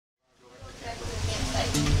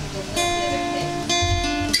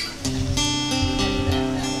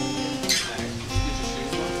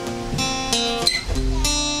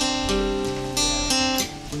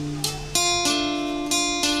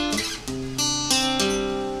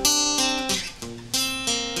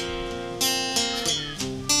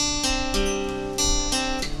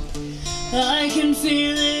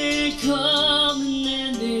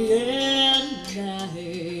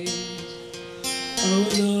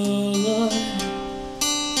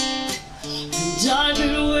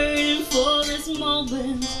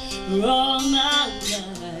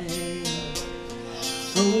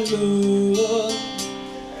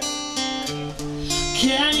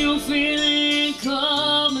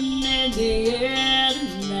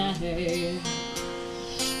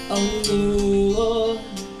Oh Lord,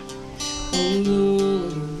 oh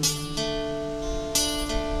Lord.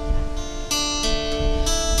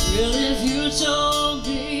 Well, if you told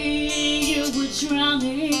me you were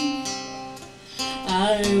drowning,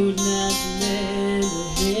 I would not lend a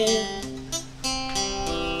hand.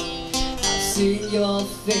 I've seen your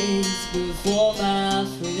face before, my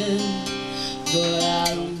friend, but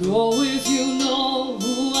I don't know if you know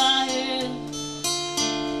who I am.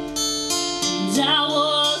 And I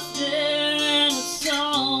was there and I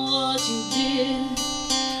saw what you did,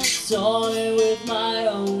 saw it with my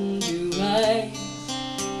own two eyes.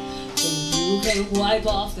 So you can wipe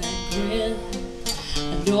off that grin, I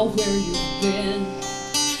know where you've been.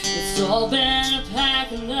 It's all been a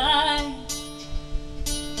pack of lies.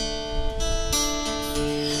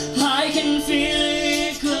 I can feel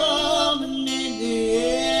it coming in the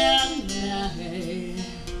air tonight.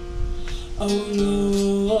 Oh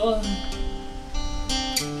Lord.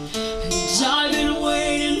 And I've been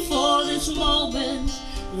waiting for this moment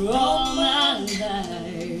for all my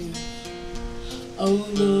life. Oh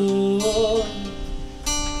Lord.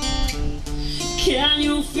 Can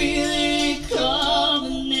you feel it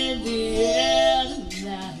coming in the air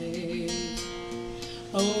tonight?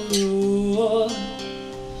 Oh Lord,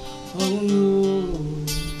 oh Lord.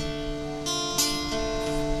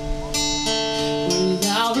 Well,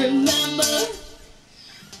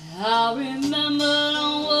 I remember,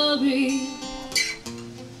 don't worry.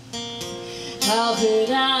 How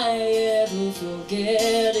could I ever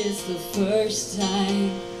forget? It's the first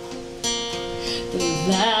time, the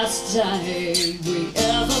last time we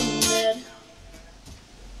ever met.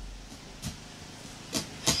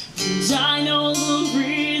 And I know the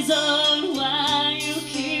reason why you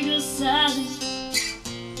keep your silence.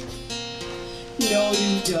 No,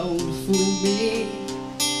 you don't fool me.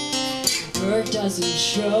 Hurt doesn't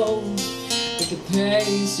show, but the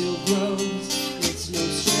pain still grows. It's no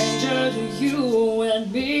stranger to you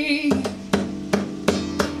and me.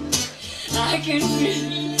 I can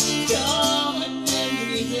feel it coming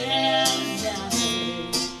in the air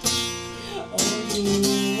tonight. Oh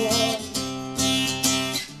Lord,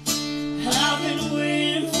 I've been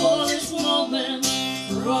waiting for this moment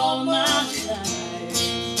for all my life.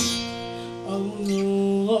 Oh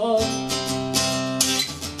Lord.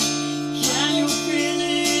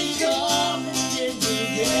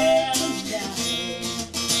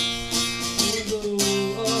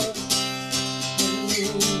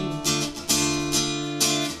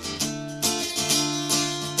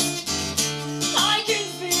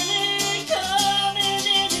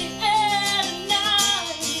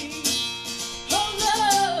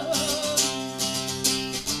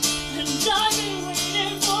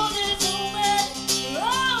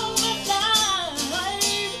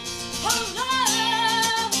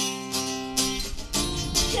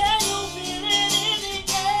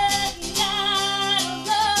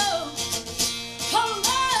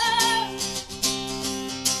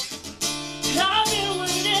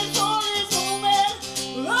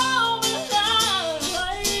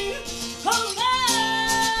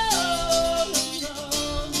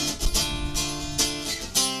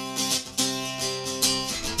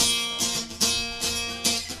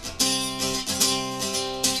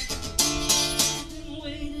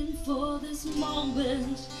 For this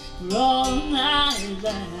moment for all my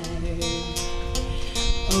life.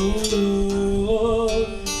 Oh Lord.